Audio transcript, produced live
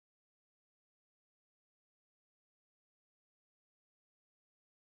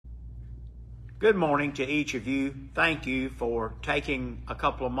Good morning to each of you. Thank you for taking a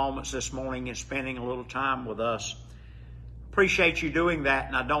couple of moments this morning and spending a little time with us. Appreciate you doing that,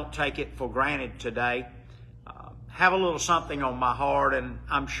 and I don't take it for granted today. Have a little something on my heart, and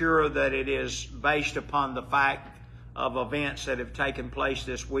I'm sure that it is based upon the fact of events that have taken place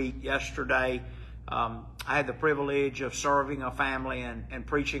this week. Yesterday, I had the privilege of serving a family and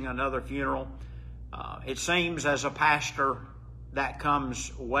preaching another funeral. It seems as a pastor that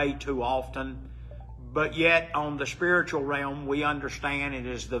comes way too often. But yet, on the spiritual realm, we understand it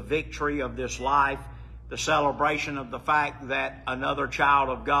is the victory of this life, the celebration of the fact that another child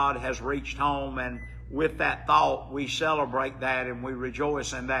of God has reached home. And with that thought, we celebrate that and we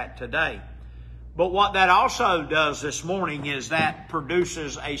rejoice in that today. But what that also does this morning is that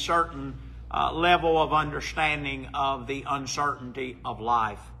produces a certain level of understanding of the uncertainty of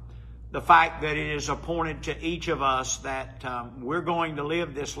life. The fact that it is appointed to each of us that we're going to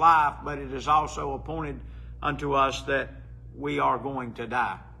live this life, but it is also appointed unto us that we are going to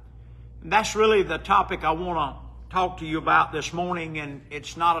die. And that's really the topic I want to talk to you about this morning, and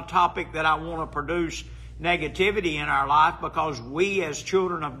it's not a topic that I want to produce negativity in our life, because we as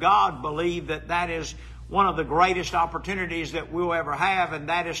children of God believe that that is one of the greatest opportunities that we'll ever have, and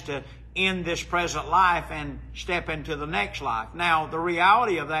that is to end this present life and step into the next life. Now, the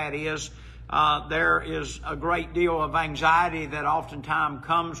reality of that is there is a great deal of anxiety that oftentimes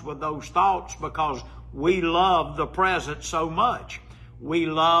comes with those thoughts, because we love the present so much. We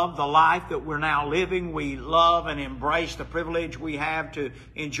love the life that we're now living. We love and embrace the privilege we have to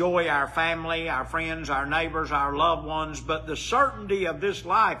enjoy our family, our friends, our neighbors, our loved ones. But the certainty of this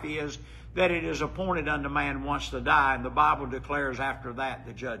life is that it is appointed unto man once to die, and the Bible declares after that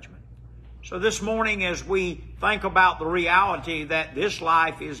the judgment. So this morning, as we think about the reality that this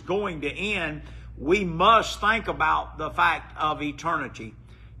life is going to end, we must think about the fact of eternity.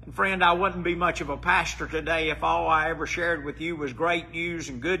 And friend, I wouldn't be much of a pastor today if all I ever shared with you was great news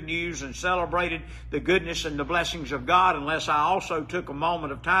and good news and celebrated the goodness and the blessings of God, unless I also took a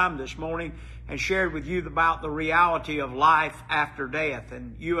moment of time this morning and shared with you about the reality of life after death.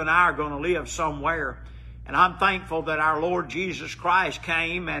 And you and I are going to live somewhere. And I'm thankful that our Lord Jesus Christ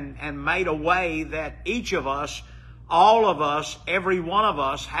came and made a way that each of us, all of us, every one of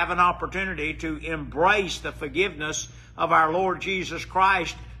us have an opportunity to embrace the forgiveness of our Lord Jesus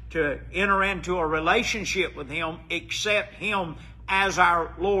Christ, to enter into a relationship with Him, accept Him as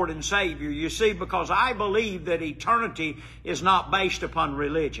our Lord and Savior. You see, because I believe that eternity is not based upon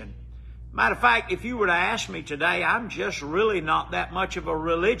religion. Matter of fact, if you were to ask me today, I'm just really not that much of a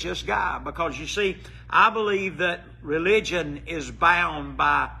religious guy, because you see, I believe that religion is bound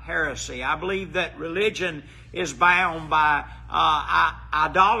by heresy. I believe that religion is bound by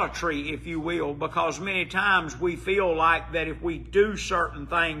idolatry, if you will, because many times we feel like that if we do certain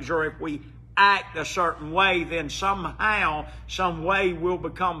things or if we act a certain way, then somehow, some way we'll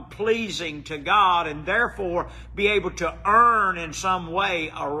become pleasing to God and therefore be able to earn in some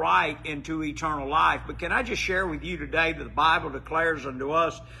way a right into eternal life. But can I just share with you today that the Bible declares unto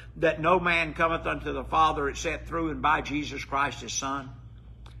us that no man cometh unto the Father except through and by Jesus Christ His Son?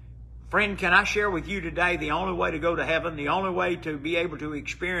 Friend, can I share with you today the only way to go to heaven, the only way to be able to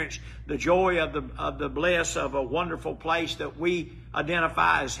experience the joy of the bliss of a wonderful place that we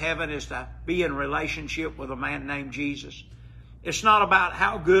identify as heaven is to be in relationship with a man named Jesus? It's not about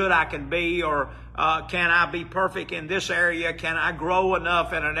how good I can be or can I be perfect in this area? Can I grow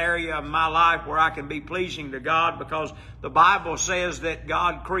enough in an area of my life where I can be pleasing to God? Because the Bible says that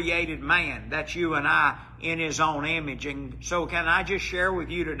God created man, that's you and I, in His own image. And so can I just share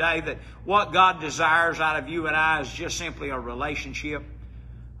with you today that what God desires out of you and I is just simply a relationship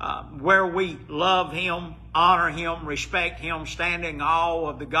where we love Him, honor Him, respect Him, stand in awe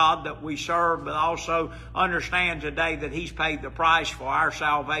of the God that we serve, but also understand today that He's paid the price for our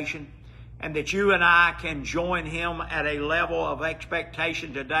salvation, and that you and I can join Him at a level of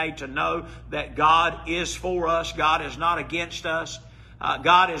expectation today to know that God is for us, God is not against us.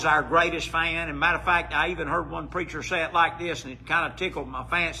 God is our greatest fan. And matter of fact, I even heard one preacher say it like this, and it kind of tickled my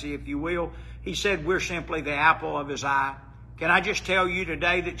fancy, if you will. He said, we're simply the apple of His eye. Can I just tell you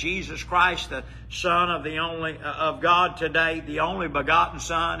today that Jesus Christ, the Son of God today, the only begotten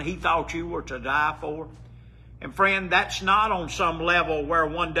Son, He thought you were to die for? And friend, that's not on some level where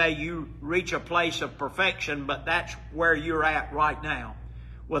one day you reach a place of perfection, but that's where you're at right now.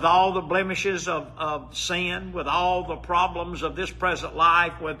 With all the blemishes of sin, with all the problems of this present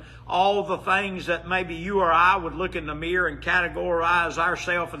life, with all the things that maybe you or I would look in the mirror and categorize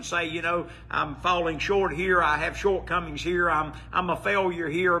ourselves and say, you know, I'm falling short here, I have shortcomings here, I'm a failure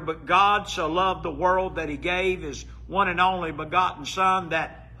here. But God so loved the world that He gave His one and only begotten Son,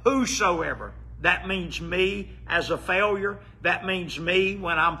 that whosoever That means me as a failure. That means me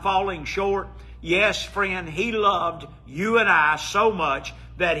when I'm falling short. Yes, friend, He loved you and I so much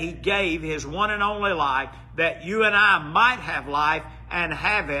that He gave His one and only life that you and I might have life and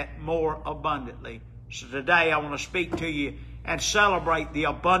have it more abundantly. So today I want to speak to you and celebrate the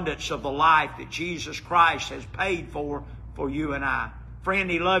abundance of the life that Jesus Christ has paid for you and I. Friend,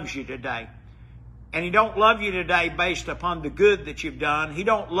 He loves you today. And He don't love you today based upon the good that you've done. He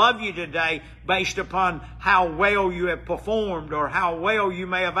don't love you today based upon how well you have performed or how well you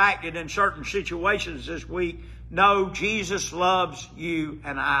may have acted in certain situations this week. No, Jesus loves you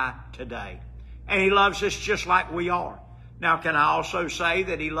and I today. And He loves us just like we are. Now, can I also say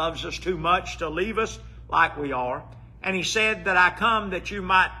that He loves us too much to leave us like we are? And He said that I come that you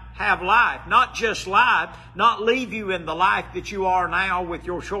might have life, not just life, not leave you in the life that you are now with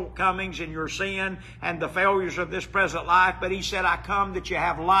your shortcomings and your sin and the failures of this present life, but He said, I come that you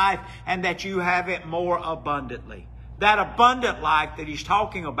have life and that you have it more abundantly. That abundant life that He's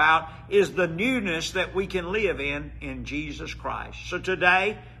talking about is the newness that we can live in Jesus Christ. So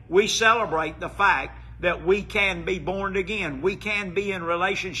today we celebrate the fact that we can be born again. We can be in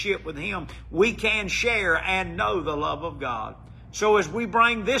relationship with Him. We can share and know the love of God. So as we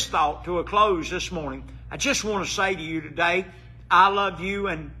bring this thought to a close this morning, I just want to say to you today, I love you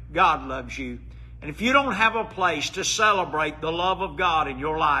and God loves you. And if you don't have a place to celebrate the love of God in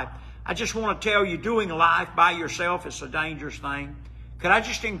your life, I just want to tell you, doing life by yourself is a dangerous thing. Could I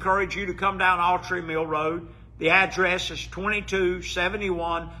just encourage you to come down Alltree Mill Road? The address is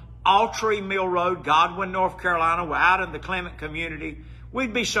 2271 Alltree Mill Road, Godwin, North Carolina. We're out in the Clement community.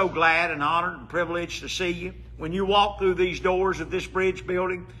 We'd be so glad and honored and privileged to see you. When you walk through these doors of this bridge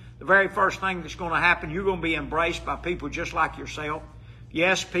building, the very first thing that's going to happen, you're going to be embraced by people just like yourself.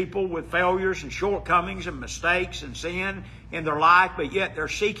 Yes, people with failures and shortcomings and mistakes and sin in their life, but yet they're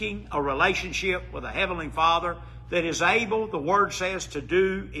seeking a relationship with a Heavenly Father that is able, the Word says, to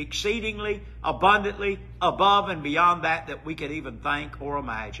do exceedingly, abundantly, above and beyond that we could even think or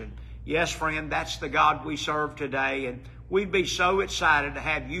imagine. Yes, friend, that's the God we serve today, and we'd be so excited to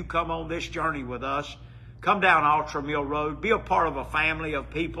have you come on this journey with us. Come down Alltree Mill Road. Be a part of a family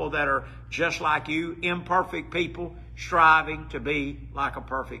of people that are just like you, imperfect people, striving to be like a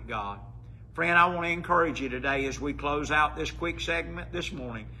perfect God. Friend, I want to encourage you today as we close out this quick segment this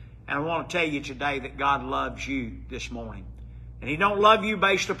morning. And I want to tell you today that God loves you this morning. And He don't love you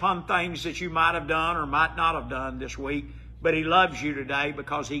based upon things that you might have done or might not have done this week. But He loves you today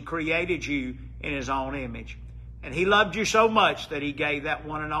because He created you in His own image. And He loved you so much that He gave that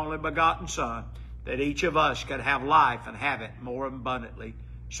one and only begotten Son, that each of us could have life and have it more abundantly.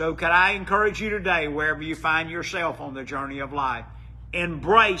 So could I encourage you today, wherever you find yourself on the journey of life,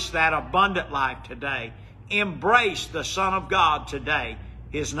 embrace that abundant life today. Embrace the Son of God today.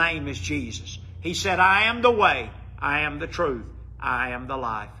 His name is Jesus. He said, I am the way, I am the truth, I am the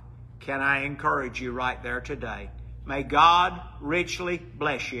life. Can I encourage you right there today? May God richly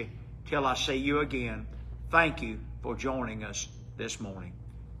bless you till I see you again. Thank you for joining us this morning.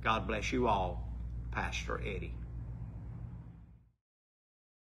 God bless you all. Pastor Eddie.